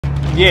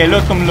ये लो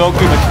तुम लोग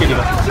भी बच के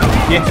दिखो।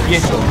 ये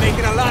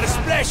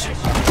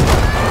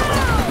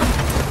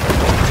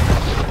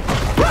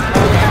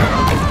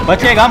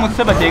बचेगा,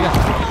 मुझसे बचेगा,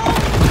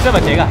 मुझसे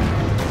बचेगा।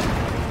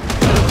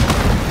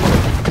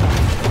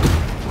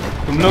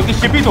 तुम लोग की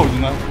शिप ही तोड़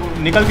दूंगा,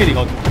 निकल के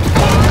दिखाओ तुम।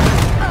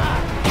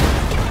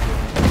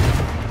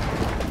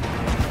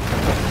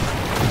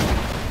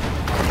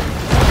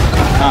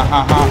 हाँ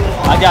हाँ हाँ,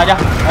 आजा आजा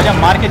आजा,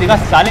 मार के दिखा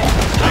साले।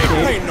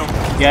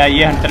 क्या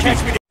ये हंटर भी।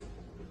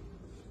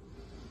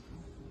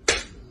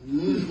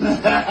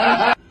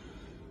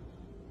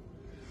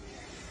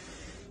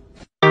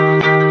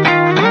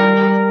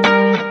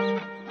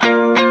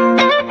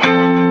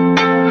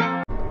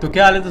 तो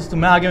क्या हाल है दोस्तों,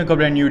 मैं आगे में एक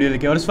ब्रांड न्यू वीडियो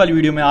लेके, और इस वाली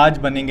वीडियो में आज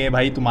बनेंगे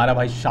भाई तुम्हारा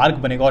भाई शार्क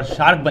बनेगा और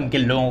शार्क बन के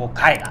लोगों को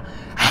खाएगा।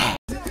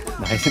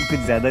 भाई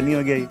कुछ ज्यादा नहीं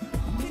हो गया ये?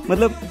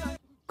 मतलब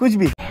कुछ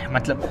भी,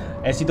 मतलब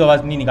ऐसी तो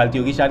आवाज़ नहीं निकालती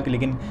होगी शार्क,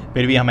 लेकिन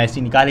फिर भी हम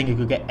ऐसी निकालेंगे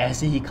क्योंकि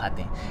ऐसे ही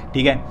खाते हैं,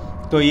 ठीक है।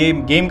 तो ये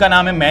गेम का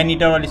नाम है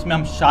मैनीटर, और इसमें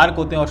हम शार्क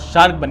होते हैं और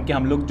शार्क बन के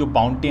हम लोग जो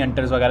बाउंटी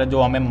हंटर्स वगैरह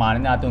जो हमें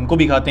मारने आते हैं उनको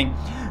भी खाते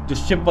हैं, जो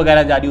शिप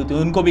वगैरह जा रही होती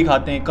है उनको भी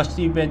खाते हैं,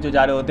 कश्ती पे जो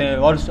जा रहे होते हैं,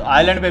 और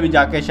आइलैंड पे भी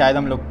जाके शायद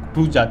हम लोग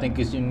घुस जाते हैं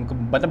किसी,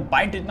 मतलब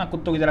बाइट इतना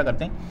कुत्तों की तरह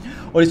करते हैं।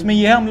 और इसमें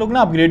यह है हम लोग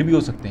ना अपग्रेड भी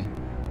हो सकते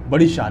हैं,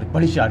 बड़ी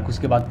शार्क,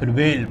 उसके बाद फिर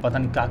वेल, पता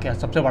नहीं क्या क्या,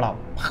 सबसे बड़ा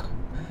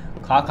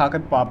खा खा के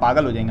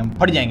पागल हो जाएंगे हम,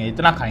 फट जाएंगे,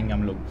 इतना खाएंगे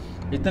हम लोग,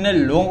 इतने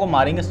लोगों को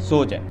मारेंगे,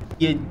 सोच है।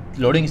 ये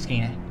लोडिंग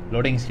स्क्रीन है,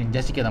 लोडिंग स्क्रीन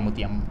जैसी कदम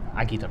होती है, हम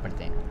आगे की तरफ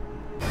बढ़ते हैं।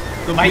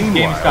 तो भाई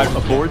game start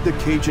aboard the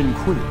Cajun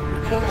Queen.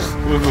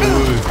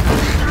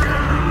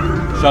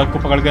 Shark को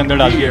पकड़ के अंदर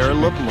डाल दिया।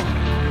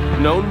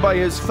 Known by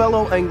his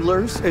fellow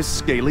anglers as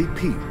Scaly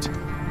Pete.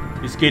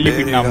 Scaly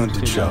Pete नाम hunt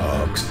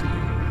sharks.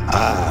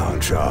 I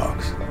hunt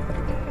sharks.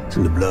 It's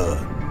in the blood.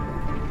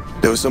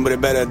 There was somebody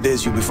better at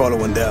this, you'd be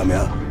following them,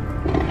 yeah?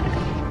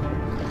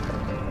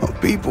 Well,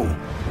 people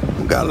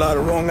got a lot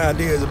of wrong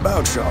ideas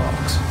about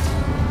sharks.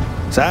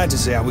 So I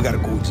just say we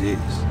gotta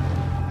coexist.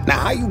 Now,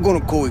 how you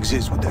gonna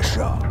coexist with that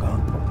shark, huh?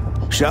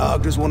 Shark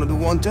just wanna do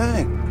one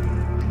thing.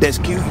 That's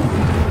kill you,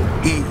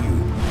 eat you,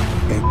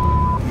 and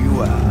you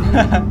out.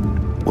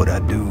 What I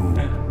do,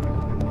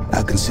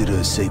 I consider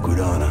a sacred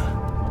honor.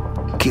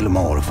 Kill them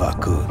all if I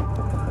could.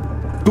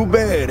 Too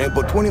bad, they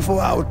put 24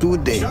 hours to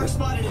a day. Shark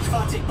spotted in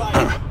Fatick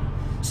Bayou.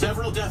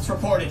 Several deaths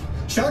reported.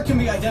 Shark can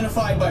be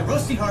identified by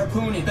rusty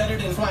harpoon embedded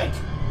in flank.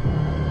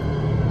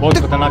 बहुत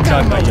खतरनाक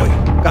shark भाई।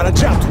 Got a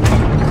job to do.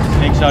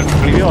 एक shark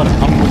पकड़ लिया और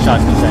हम वो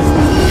shark को शायद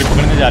ये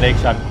पकड़ने जा रहे हैं,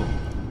 एक शार्क को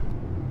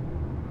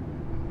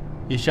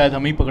ये शायद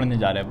हम ही पकड़ने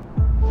जा रहे हैं।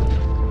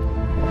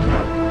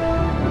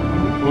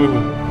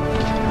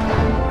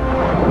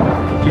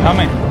 कि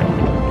हमें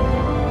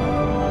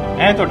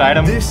है तो टायर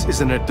हम। This is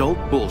an adult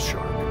bull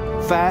shark.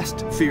 Fast,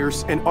 fierce,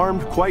 and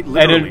armed quite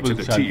literally to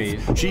the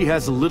teeth. She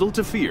has little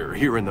to fear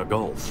here in the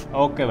Gulf.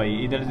 Okay भाई,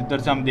 इधर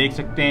से हम देख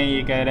सकते हैं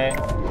ये कह रहा है,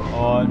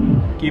 और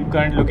कीप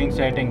करंट लुकिंग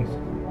सेटिंग्स,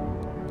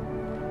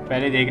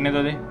 पहले देखने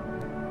तो दे।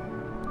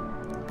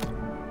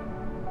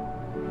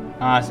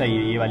 हाँ सही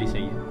है, ये वाली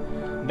सही है।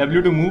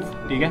 W to move,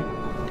 ठीक है।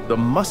 The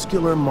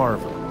muscular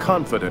marvel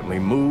confidently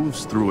moves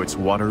through its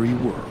watery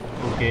world.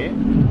 Okay,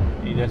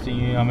 इधर से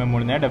ये हमें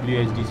मुड़ना है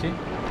WSD से,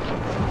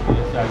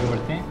 इधर से आगे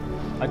बढ़ते हैं।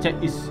 अच्छा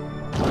इस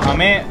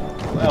हमें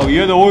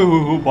ये तो ओए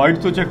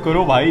बाइट तो चेक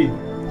करो भाई,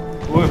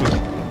 ओए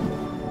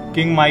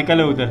किंग माइकल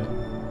है उधर,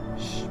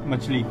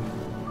 मछली।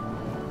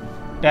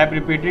 टैप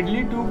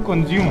रिपीटेडली टू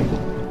कंज्यूम,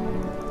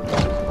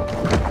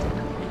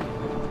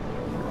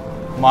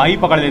 माही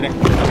पकड़ लेते हैं।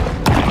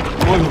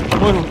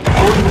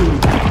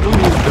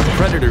 The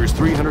predator's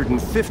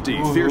 350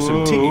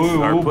 fearsome teeth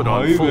are put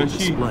on full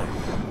display.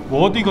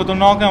 बहुत ही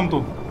खतरनाक है, हम तो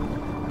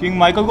किंग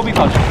माइकल को भी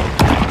खाते हैं।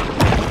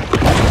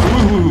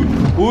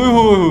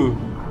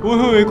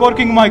 एक और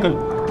किंग माइकल।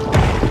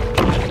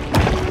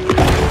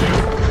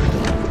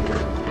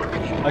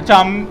 अच्छा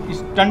हम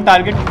स्टन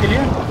टारगेट के लिए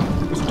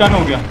स्टन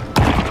हो गया,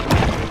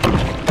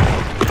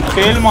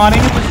 टेल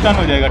मारेंगे तो स्टन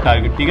हो जाएगा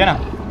टारगेट, ठीक है ना।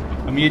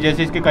 हम ये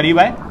जैसे इसके करीब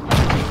आए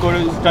इसको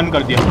स्टन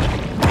कर दिया,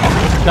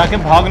 जाके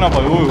भाग ना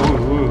पाए।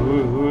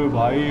 ओए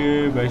भाई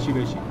वैसी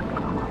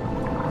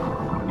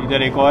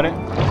इधर एक और है।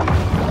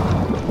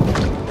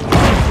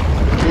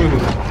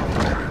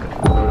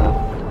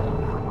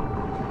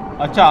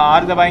 अच्छा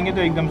आर दबाएंगे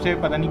तो एकदम से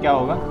पता नहीं क्या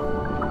होगा,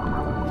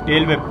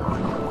 टेल वेब।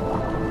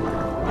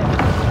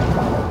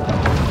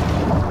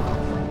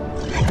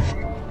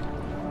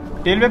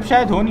 टेल वेब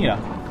शायद हो नहीं रहा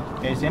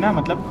ऐसे ना,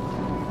 मतलब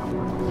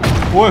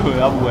ओए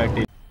अब हुआ है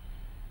टेल।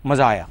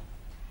 मजा आया।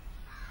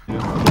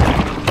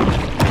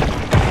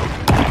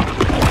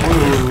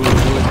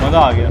 मजा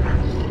आ गया,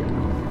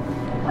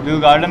 दिल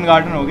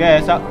गार्डन हो गया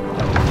ऐसा।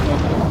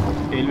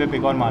 टेल वेब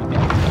एक और मारते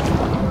हैं,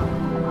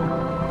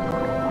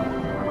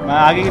 मैं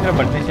आगे की तरफ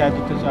बढ़ते हैं, शायद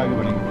इधर से आगे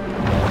बढ़ेंगे।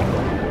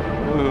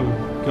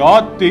 क्या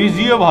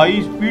तेजी है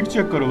भाई, स्पीड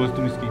चेक करो बस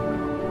तुम इसकी।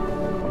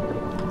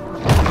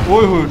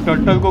 ओए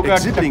टर्टल को क्या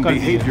टक्कर दी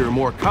है।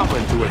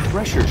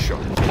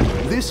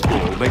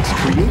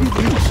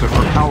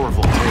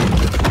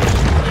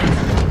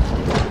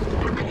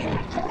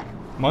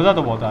 मजा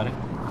तो बहुत आ रहा है।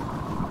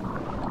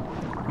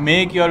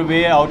 Make your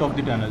way out of the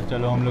tunnel.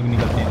 चलो हम लोग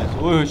निकलते हैं जैसे।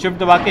 ओह शिफ्ट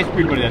दबा के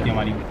स्पीड बढ़ जाती है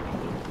हमारी।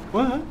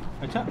 ओह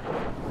अच्छा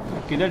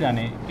किधर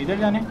जाने किधर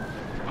जाने?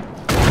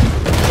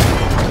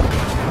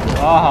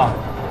 हाँ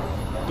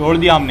तोड़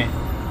दिया हमने।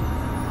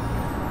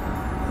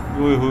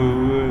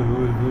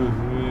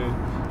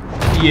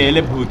 ये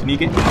ले भूतनी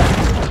के।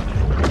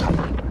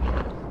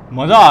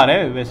 मज़ा आ रहा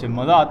है वैसे,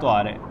 मज़ा तो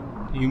आ रहा है।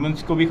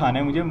 ह्यूमंस को भी खाना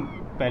है मुझे।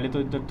 पहले तो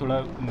इधर थोड़ा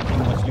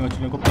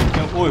मछलियों को पकड़ते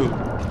हैं। ओह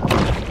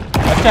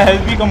अच्छा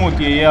हेल्थ भी कम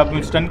होती है ये, आप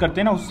स्टन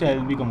करते हैं ना उससे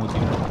हेल्थ भी कम होती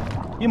है।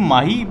 ये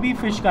माही भी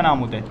फिश का नाम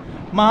होता है।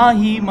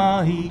 माही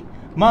माही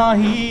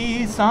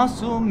माही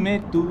सांसों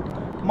में तू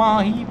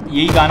माही,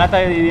 यही गाना था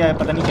ये,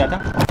 पता नहीं क्या था।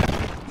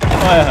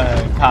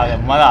 खा गया,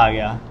 मज़ा आ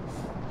गया।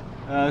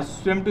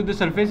 Swim to the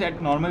surface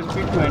at normal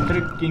speed to enter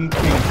King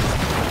King.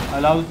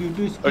 Allows you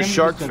to skim. A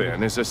shark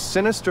fin is a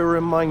sinister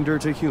reminder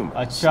to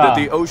humans that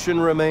the ocean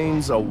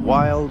remains a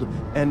wild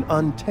and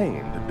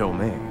untamed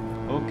domain.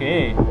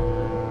 Okay.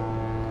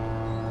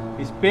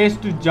 Space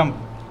to jump.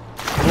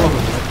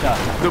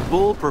 The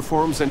bull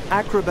performs an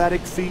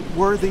acrobatic feat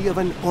worthy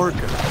of an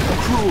orca,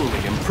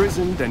 cruelly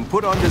imprisoned and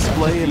put on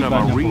display in a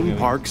marine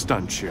park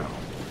stunt show.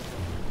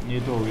 ये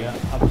तो हो गया।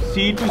 अब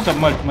sea to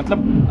submerge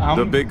मतलब हम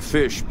The big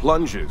fish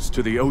plunges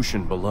to the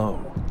ocean below.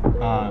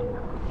 हाँ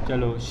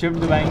चलो shift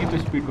दबाएंगे तो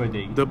स्पीड बढ़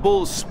जाएगी। The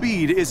bull's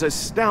speed is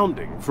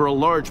astounding for a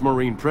large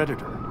marine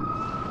predator.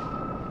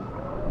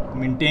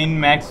 Maintain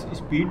max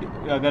speed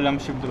अगर हम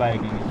शिफ्ट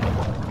दबाएंगे।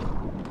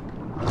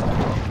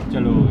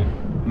 चलो हो गया।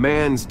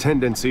 Man's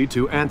tendency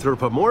to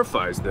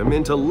anthropomorphize them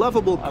into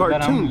lovable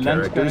cartoon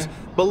characters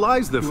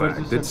belies the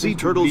fact that sea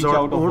turtles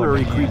are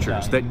ornery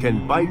creatures that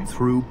can bite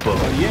through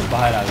bones.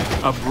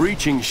 A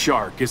breaching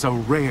shark is a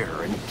rare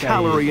and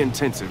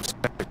calorie-intensive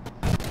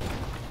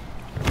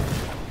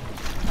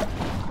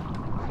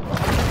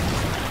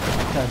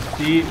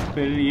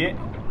फिर ये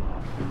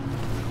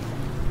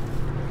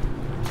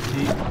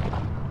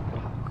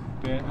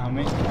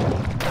हमें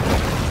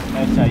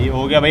अच्छा ये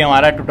हो गया भाई।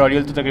 हमारा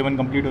tutorial तो तकरीबन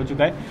कंप्लीट हो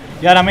चुका है।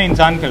 यार हमें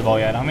इंसान खिलवाओ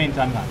यार, हमें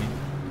इंसान खाने।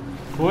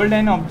 Hold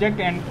an object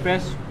and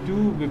press to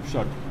whip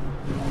shot.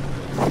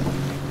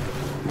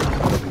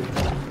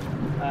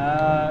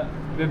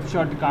 Whip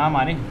shot कहाँ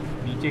मारे?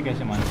 नीचे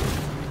कैसे मारे?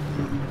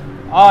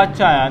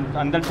 अच्छा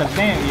अंदर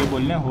चलते हैं। ये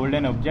बोल रहे हैं होल्ड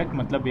एन ऑब्जेक्ट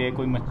मतलब ये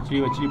कोई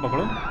मछली वछली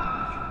पकड़ो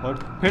और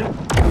फिर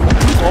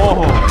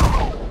ओहो।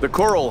 The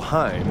coral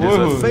hind is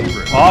a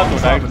favorite of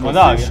tropical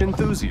fish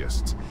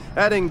enthusiasts,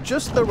 adding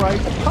just the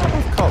right pop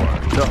of color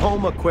to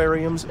home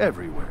aquariums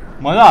everywhere.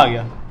 मज़ा आ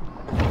गया।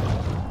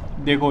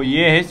 देखो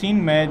ये है सीन,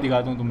 मैं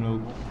दिखाता हूँ तुम लोगों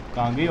को।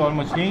 कहाँ गई? और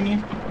मछलियाँ ही नहीं है।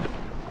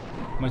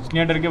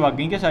 मछलियाँ डर के भाग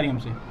गई क्या सारी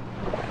हमसे?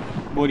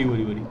 बोरी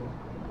बोरी बोरी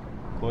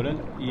कोरल।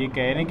 ये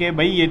कह रहे हैं कि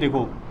भाई ये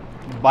देखो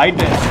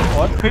बाइट है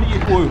और फिर ये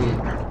कोई हो।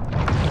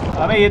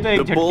 अबे ये तो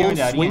एक झटके में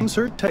जा रही है।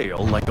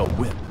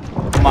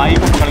 माही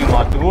को पकड़ के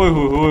मारते हैं।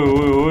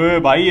 ओए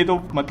भाई ये तो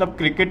मतलब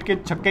क्रिकेट के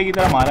छक्के की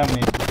तरह मारा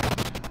हमने।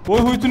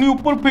 ओए इतनी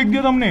ऊपर फेंक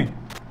दिया था हमने।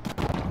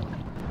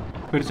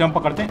 फिर से हम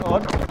पकड़ते हैं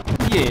और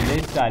ये ले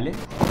साले।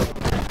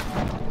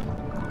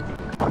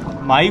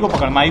 माही को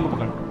पकड़, माही को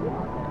पकड़।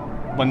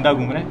 बंदा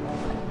घूम रहा है,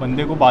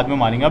 बंदे को बाद में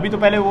मारेंगे। अभी तो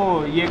पहले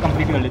वो ये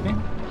कंप्लीट कर लेते हैं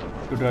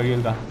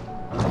ट्यूटोरियल का,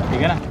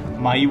 ठीक है ना।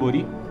 माही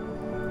बोरी,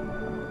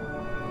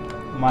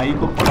 माही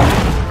को पकड़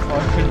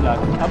और फिर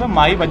लाते। अबे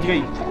माही बच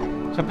गई।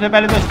 सबसे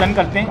पहले तो स्टन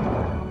करते हैं।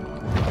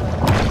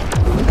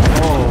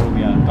 हो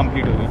गया,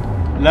 कंप्लीट हो गया।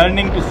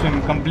 Learning to swim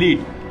complete.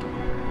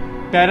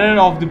 Terror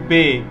of the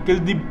bay, kill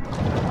the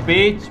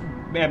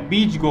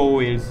beach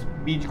गोवर्स।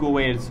 बीच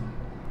गोवर्स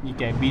ये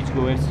क्या है? बीच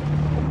गोवर्स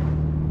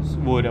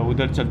वो रहा।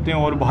 उधर चलते हैं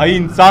और भाई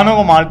इंसानों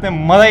को मारते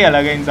हैं। मज़ा ही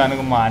अलग है इंसानों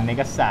को मारने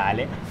का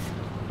साले।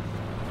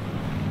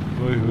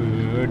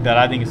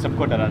 डरा देंगे,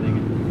 सबको डरा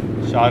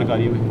देंगे। शार्क आ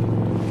रही है भाई।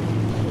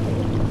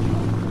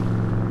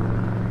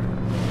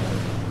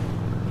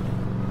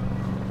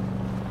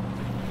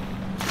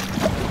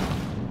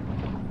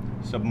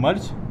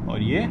 सबमर्ज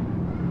और ये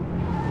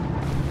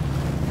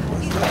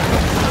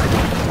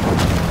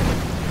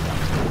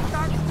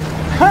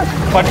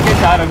फट के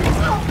चार अभी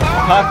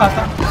खा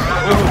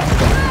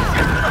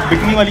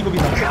बिकनी वाली को भी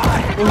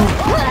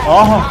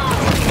आहा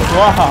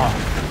आहा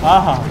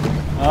आहा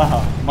आहा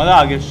मज़ा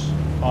आ गया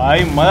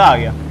भाई, मज़ा आ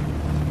गया।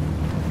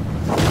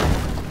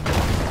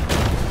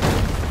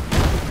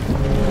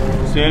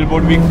 सेल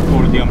बोट भी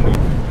तोड़ दी हमने,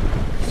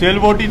 सेल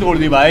बोट ही तोड़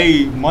दी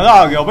भाई। मज़ा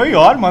आ गया भाई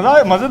यार,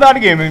 मज़ेदार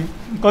गेम है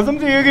कसम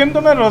से। ये गेम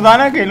तो मैं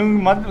रोज़ाना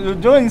खेलूँगी। मत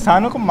जो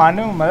इंसानों को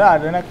मारने में मज़ा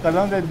आता है ना,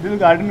 कसम से दिल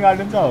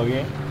गार्डन सा हो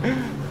गया।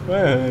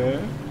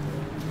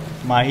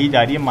 माही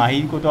जा रही है,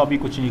 माही को तो अभी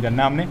कुछ नहीं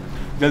करना हमने।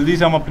 जल्दी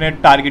से हम अपने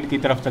टारगेट की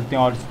तरफ चलते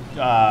हैं। और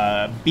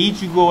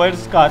बीच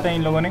गोवर्स कहा था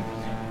इन लोगों ने।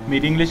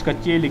 मेरी इंग्लिश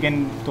कच्ची है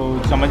लेकिन तो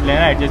समझ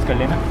लेना, एडजस्ट कर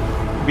लेना।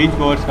 बीच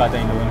गोवर्स कहा था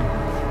इन लोगों ने।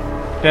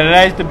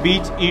 Terrorise the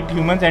beach, eat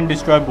humans and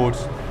destroy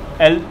boats.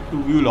 L to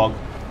view log.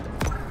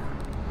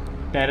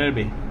 Terror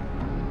बे।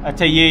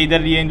 अच्छा ये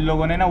इधर ये इन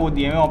लोगों ने ना वो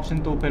दिए हुए ऑप्शन,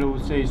 तो फिर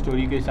उससे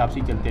स्टोरी के हिसाब से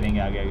ही चलते रहेंगे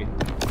आगे आगे।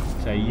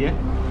 सही है।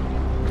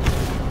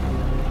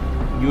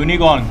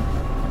 यूनिकॉर्न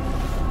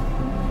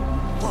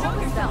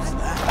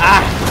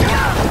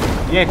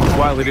ये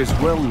While it is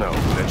well known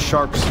that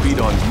sharks feed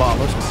on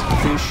mollusks,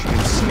 fish,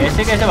 and seaweed,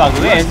 ऐसे कैसे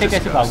भागोगे? ऐसे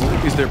कैसे भागोगे?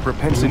 is their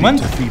propensity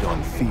Humans? to feed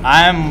on feed.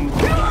 I am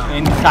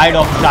inside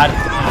of shark.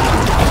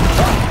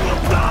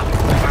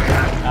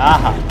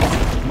 आहा,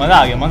 मजा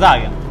आ गया, मजा आ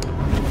गया,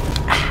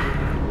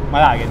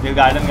 मजा आ गया। दिल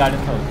गार्डन गार्डन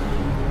था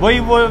वही,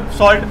 वो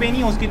सॉल्ट पे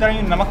नहीं उसकी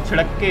तरह नमक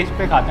छिड़क के इस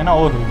पे खाते ना,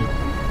 और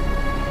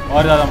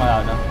ज़्यादा मजा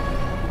आता।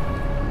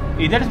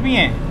 इधर भी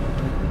हैं,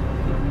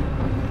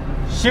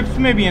 शिप्स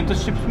में भी हैं, तो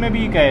शिप्स में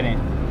भी कह रहे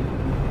हैं।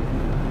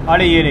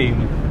 अरे ये रही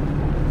में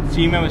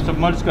सी में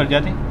सबमर्ज कर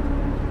जाते,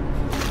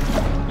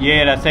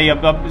 ये रहा सही,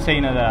 अब सही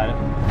नजर आ रहा है।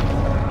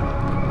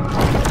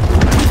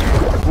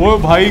 वो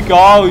भाई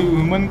क्या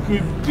ह्यूमन की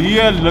दी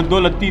है, दो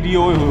लत्ती दी।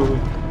 ओए होए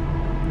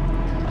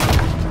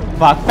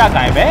भागता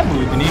कहाँ है बे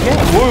भूतनी के?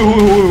 ओए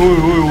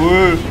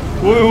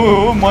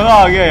होए मजा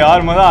आ गया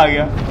यार, मजा आ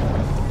गया।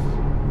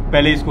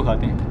 पहले इसको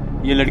खाते हैं,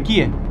 ये लड़की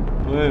है।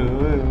 ओए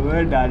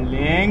ओए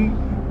डार्लिंग,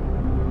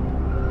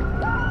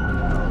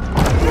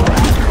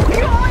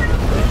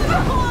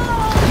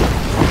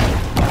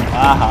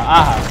 आहा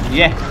आहा,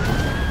 ये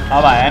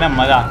अब आया ना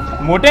मजा।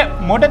 मोटे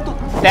मोटे तू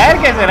तैर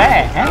कैसे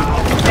रहे हैं?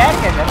 तैर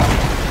कैसे रहे?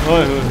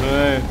 ओए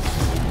होए,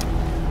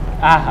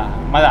 आहा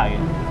मजा आ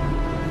गया।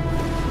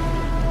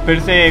 फिर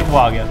से एक वो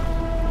आ गया,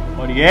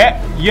 और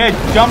ये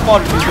जंप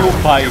और जो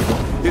भाई।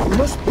 It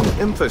must be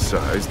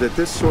emphasized that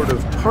this sort of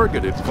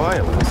targeted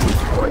violence is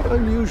quite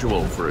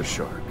unusual for a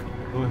shark.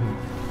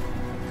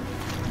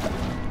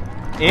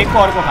 एक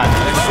और को खाना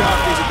है।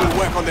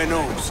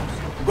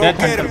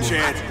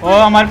 ओ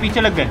हमारे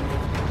पीछे लग गए।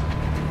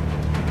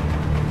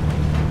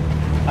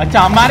 अच्छा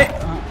हमारे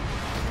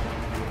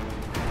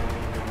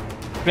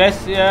press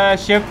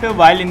shift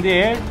while in the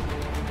air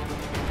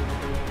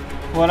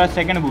for a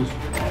second boost.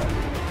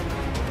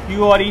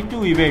 Q or E to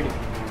evade.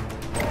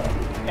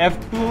 F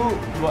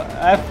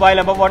while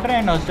above water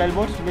and hostile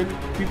boats will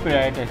be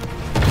prioritized.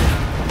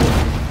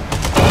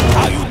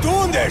 How you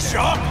doing there,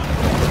 shark?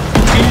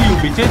 Kill you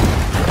bitches.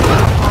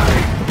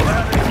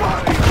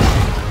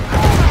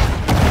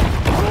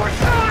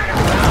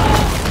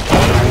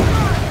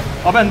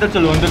 अबे अंदर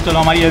चलो,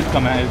 हमारी health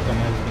कम है, health कम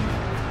है।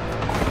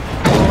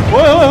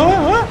 ओए ओए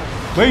ओए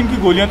भाई, इनकी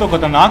गोलियां तो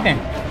खतरनाक हैं।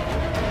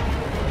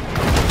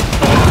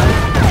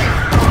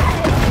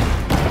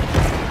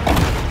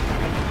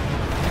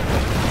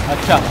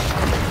 अच्छा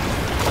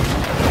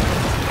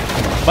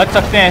बच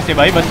सकते हैं ऐसे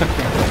भाई, बच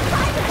सकते हैं।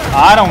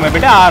 आ रहा हूँ मैं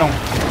बेटा, आ रहा हूँ।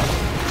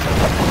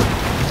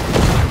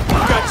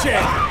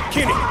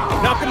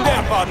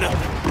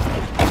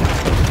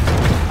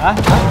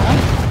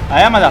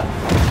 आया मजा।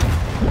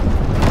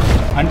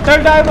 हंटर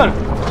ड्राइवर,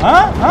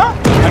 हाँ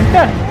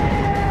हंटर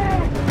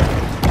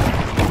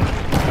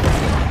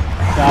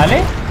साले।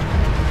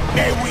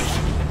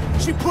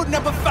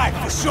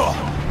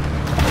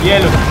 ये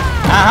लो,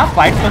 हाँ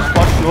फाइट तो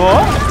फॉर श्योर।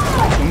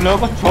 तुम लोगों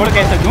को छोड़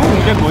कैसे दूं?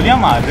 मुझे गोलियां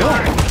मार रहे हो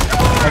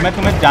और मैं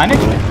तुम्हें जाने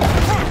दूं?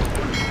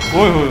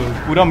 ओए हो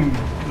पूरा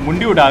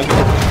मुंडी उड़ा के।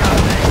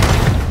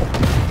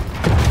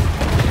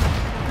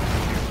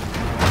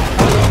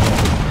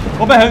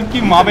 ओबे हेल्थ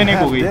की माँ बहने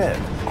हो गई।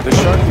 The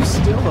shark is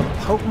still a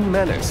potent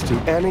menace to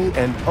any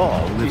and all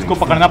living. इसको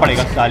पकड़ना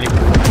पड़ेगा साले को।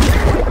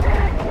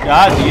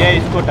 क्या दिया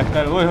इसको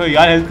टक्कर? ओए हो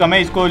यार हेल्थ कम है,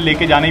 इसको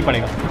लेके जाना ही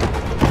पड़ेगा।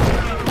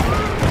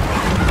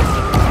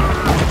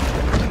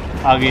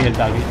 आ गई हेल्थ,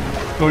 आ गई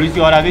थोड़ी सी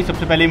और आ गई।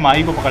 सबसे पहले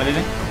माही को पकड़ लेते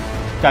हैं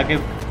ताकि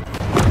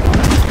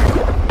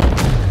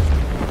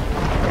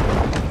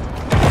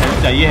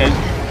हेल्थ चाहिए, हेल्थ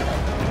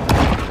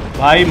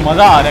भाई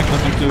मज़ा आ रहा है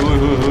कसम से।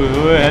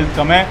 हेल्थ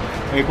कम है,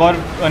 एक और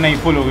नहीं,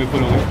 फुल हो गई,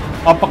 फुल हो गई।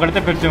 अब पकड़ते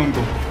फिर से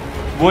उनको,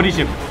 वो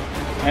रिशिप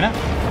है ना?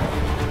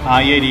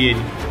 हाँ ये रही,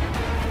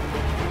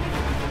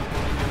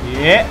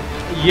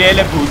 ये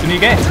ले भूतनी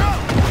के।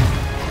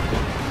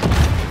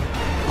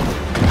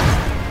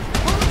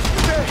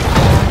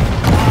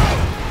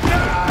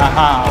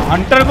 हाँ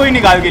हंटर को ही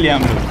निकाल के लिया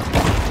हम लोग।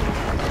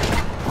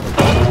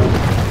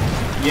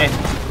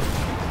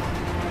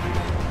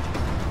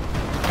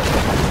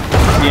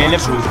 ये ले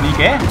भूतनी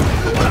के,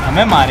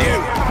 हमें मारे।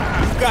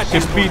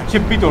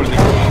 छिप भी तोड़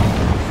देंगे।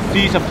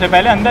 सी सबसे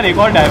पहले अंदर एक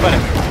और ड्राइवर है,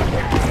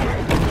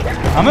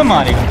 हमें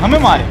मारेगा, हमें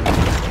मारेगा।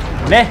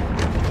 ले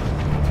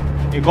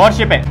एक और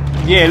शिप है,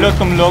 ये लो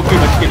तुम लोग भी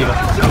बच के लिए।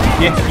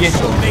 ये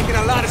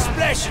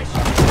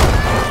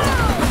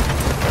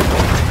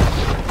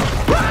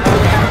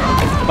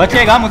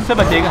बचेगा, मुझसे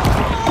बचेगा,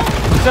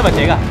 मुझसे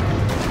बचेगा।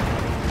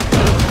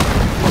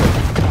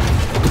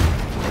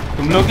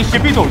 तुम लोग की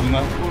शिप ही तोड़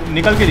दूंगा,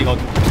 निकल के दिखाओ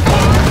तुम।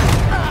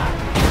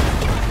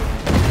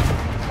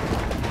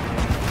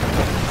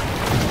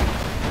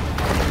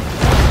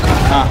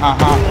 हाँ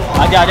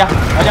आजा आजा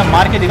आजा,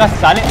 मार के दिखा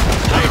साले।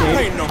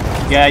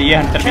 क्या ये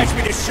हंटर पे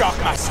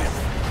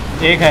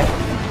एक है,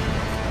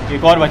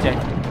 एक और बचा है।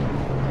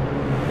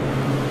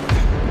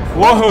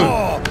 ओह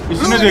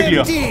इसने देख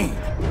लिया,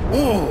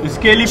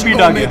 इसके लिए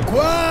पीट आ गया।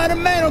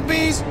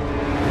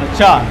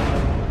 अच्छा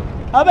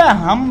अबे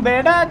हम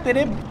बेटा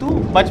तेरे, तू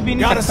बच भी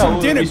नहीं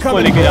सकता, इसको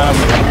लेके जाना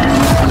पड़ेगा।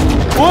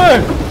 ओए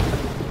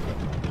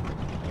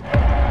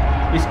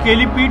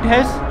स्केलीपीट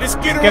हैज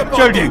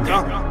कैप्चर्ड यू।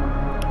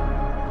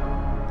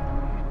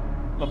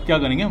 अब क्या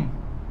करेंगे हम?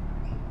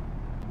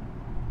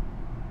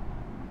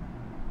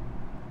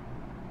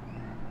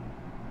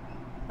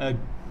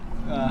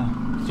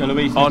 चलो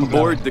भाई। On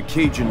board the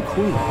Cajun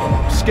Queen,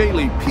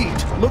 Scaly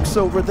Pete looks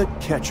over the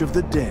catch of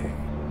the day.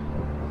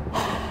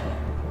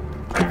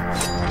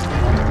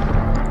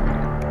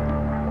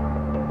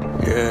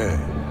 Yeah,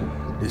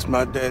 this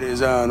my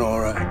daddy's iron, all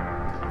right.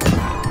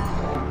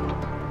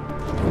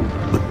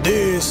 But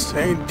this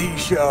ain't the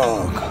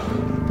shark.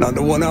 Not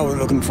the one I was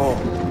looking for.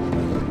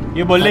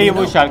 ये बोल रहे ये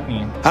वो shark नहीं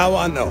है। How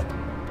I know?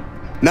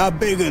 Not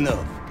big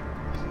enough.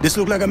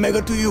 This look like a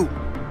mega to you?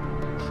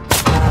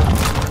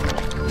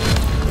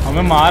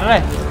 हमें मार रहा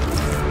है।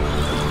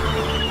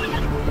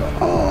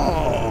 Oh,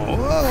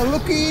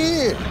 look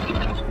here.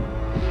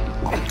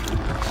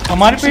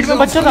 हमारे पेट में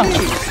बच्चा था।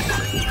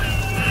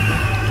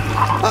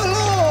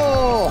 Hello.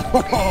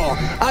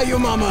 How your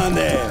mama in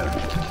there?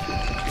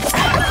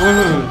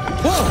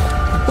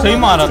 सही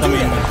मारा था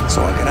मैंने। So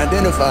I can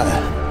identify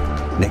her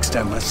next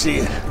time I see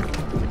her.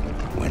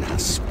 When I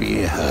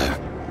spear her.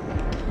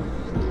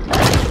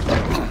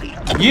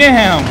 ये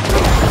हैं हम।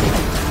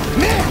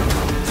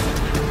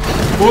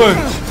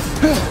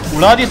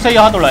 उड़ा दिया, सही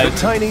हाथ उड़ाया। The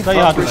tiny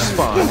pup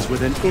responds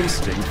with an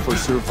instinct for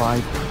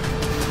survival.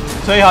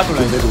 सही हाथ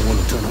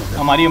उड़ाया।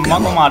 हमारी अम्मा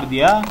को मार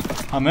दिया,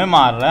 हमें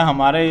मार रहा है,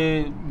 हमारे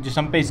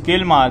जिस्म पे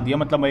स्केल मार दिया,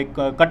 मतलब एक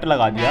कट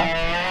लगा दिया,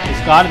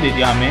 स्कार दे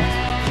दिया हमें,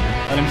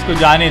 और हम इसको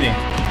जाने दें।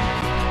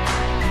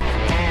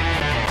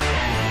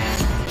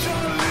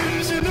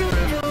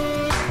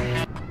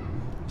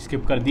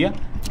 स्किप कर दिया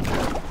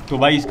तो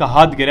भाई इसका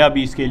हाथ गिरा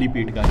अभी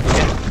स्केलीपीट का, ठीक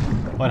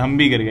है, और हम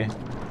भी गिर गए।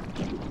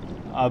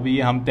 अब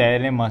ये हम तैर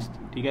रहे मस्त,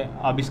 ठीक है।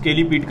 अब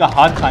स्केलीपीट का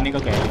हाथ खाने का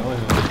कह रहे हो,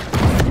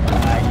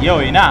 ये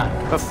हो ना।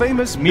 A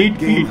famous meat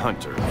game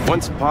hunter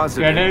once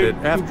posited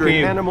that after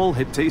an animal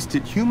had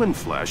tasted human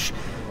flesh,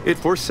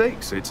 it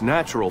forsakes its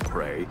natural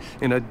prey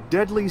in a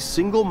deadly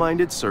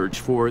single-minded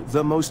search for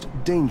the most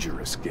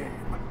dangerous game.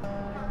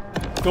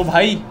 तो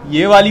भाई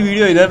ये वाली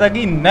वीडियो इधर था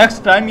कि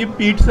next time ये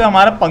पीठ से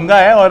हमारा पंगा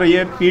है, और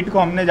ये पीठ को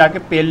हमने जाके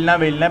पेलना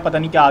वेलना है, पता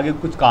नहीं क्या आगे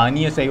कुछ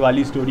कहानी है, सही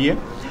वाली स्टोरी है।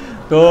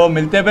 तो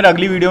मिलते हैं फिर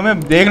अगली वीडियो में,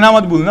 देखना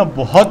मत भूलना,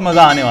 बहुत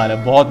मज़ा आने वाला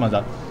है, बहुत मज़ा,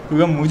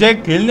 क्योंकि मुझे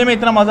खेलने में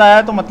इतना मज़ा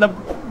आया तो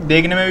मतलब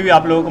देखने में भी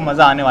आप लोगों को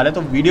मज़ा आने वाला है।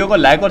 तो वीडियो को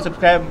लाइक और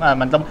सब्सक्राइब,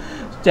 मतलब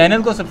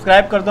चैनल को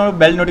सब्सक्राइब कर दो,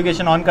 बेल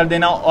नोटिफिकेशन ऑन कर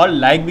देना, और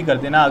लाइक भी कर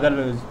देना अगर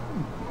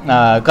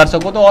कर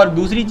सको तो। और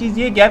दूसरी चीज़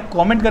ये कि आप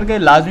कमेंट करके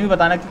लाजमी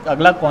बताना कि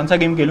अगला कौन सा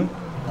गेम खेलूँ।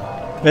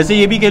 वैसे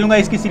ये भी खेलूँगा,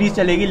 इसकी सीरीज़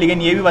चलेगी,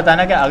 लेकिन ये भी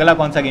बताना कि अगला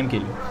कौन सा गेम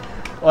खेलूँ,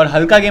 और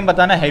हल्का गेम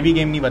बताना, हैवी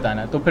गेम नहीं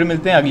बताना। तो फिर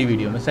मिलते हैं अगली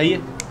वीडियो में, सही है।